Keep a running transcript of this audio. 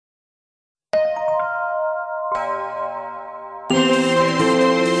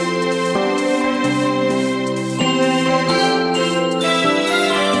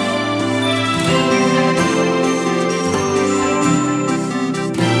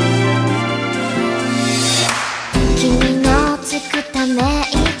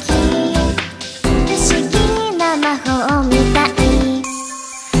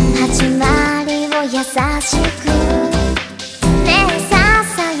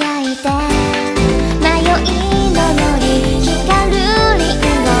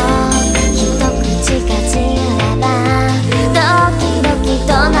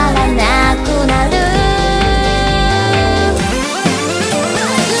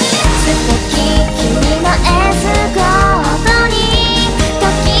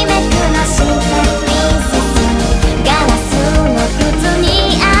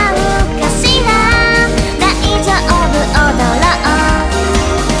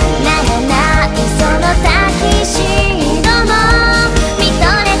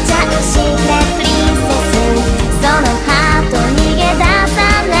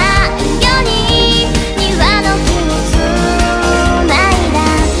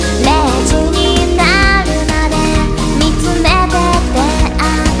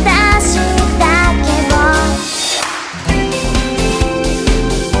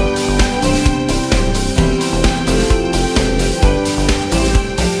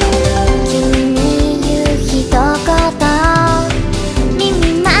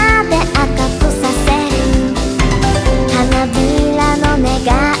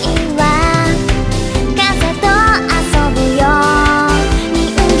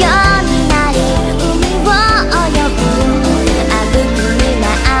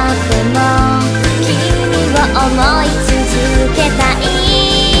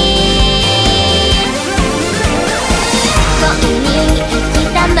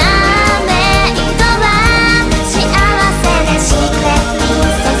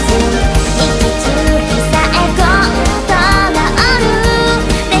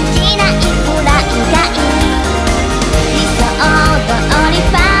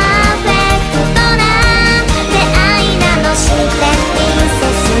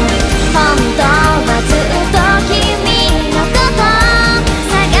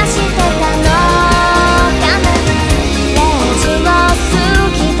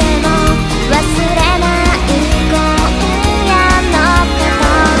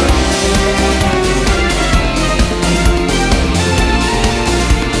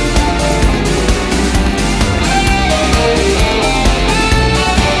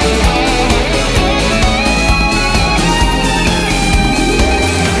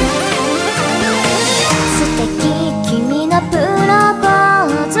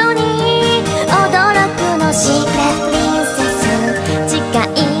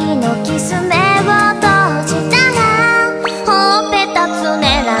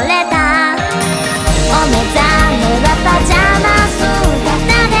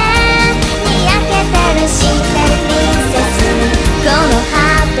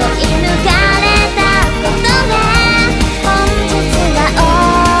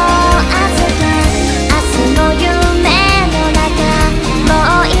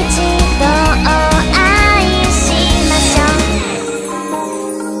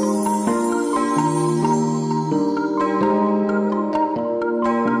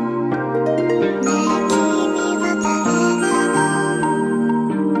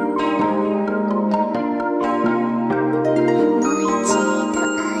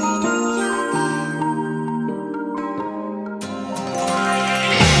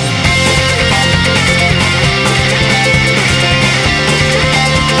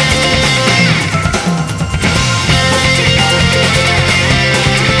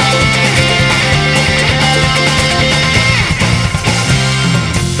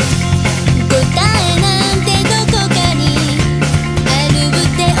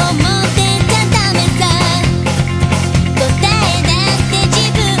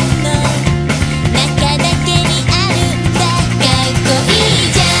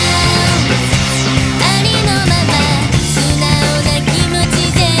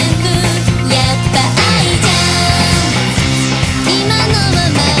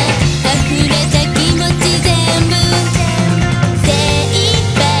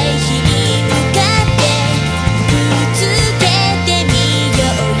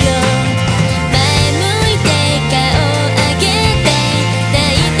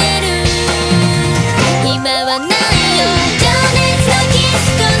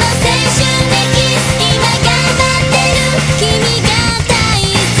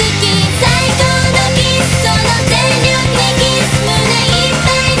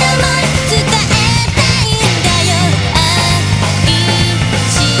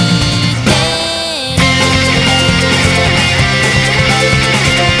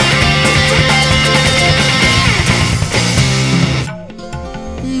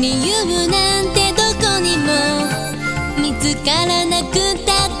理由なんてどこにも見つからなく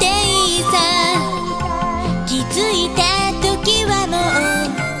たっていいさ。気づいた時はも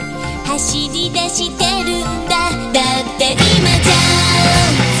う走り出してるんだ。だって今じゃ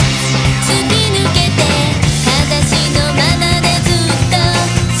突き抜けて裸足のままでずっと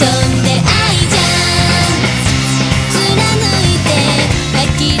そんで愛じゃん貫いて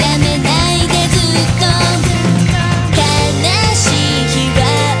諦めないでずっと。悲しい日は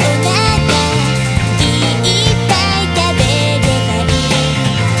お腹いっぱい食べればいい。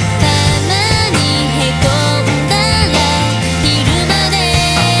たまにへこんだら昼まで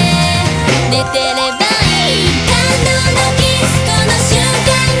寝てればいい。感動のキスこの瞬間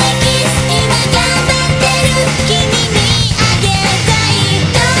にキス今頑張ってる君にあげたい。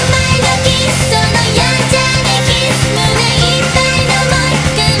どんまいのキスそのやんちゃなキス胸いっぱいの想い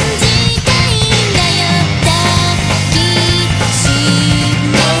感じたいんだよ。抱きし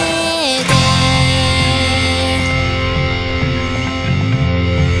めて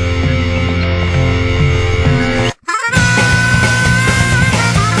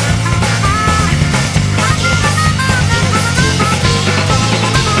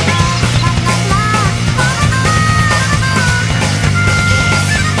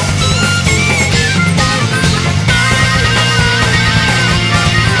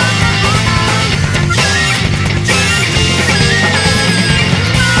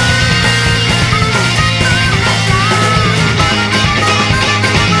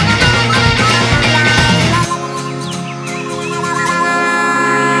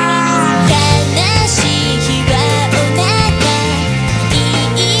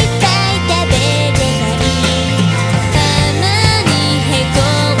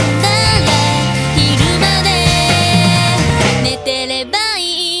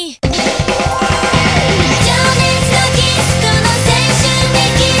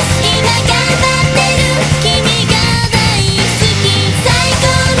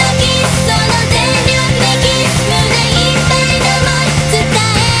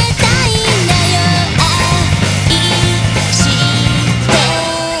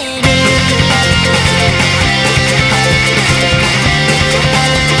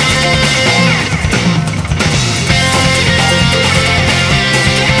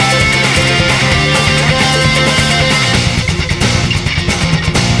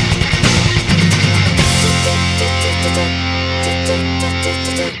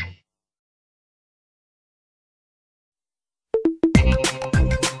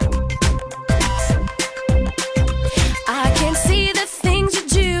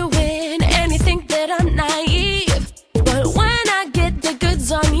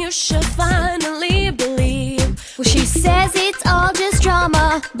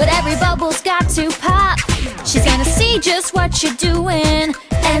but every bubble's got to pop. She's gonna see just what you're doing,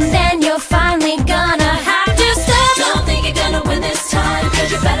 and then you're finally gonna have to stop. Don't think you're gonna win this time,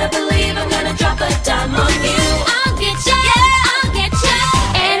 cause you better believe I'm gonna drop a dime on you. I'll get ya, yeah, I'll get ya.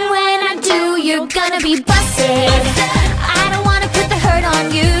 And when I do, you're gonna be busted. I don't wanna put the hurt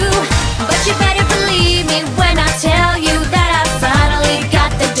on you, but you better believe me when I tell you that I finally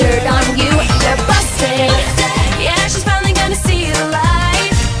got the dirt on you. You're busted. Yeah, she's finally gonna see the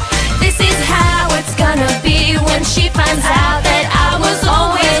light. This is how it's gonna be when she finds out that I was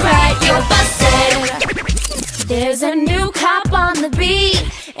always right. You're busted. There's a new cop on the beat,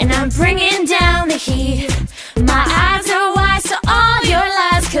 and I'm bringing down the heat. My eyes are wise to all your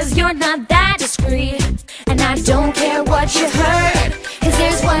lies, cause you're not that discreet. And I don't care what you heard, cause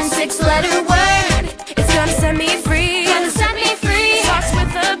there's one 6-letter word. It's gonna set me free.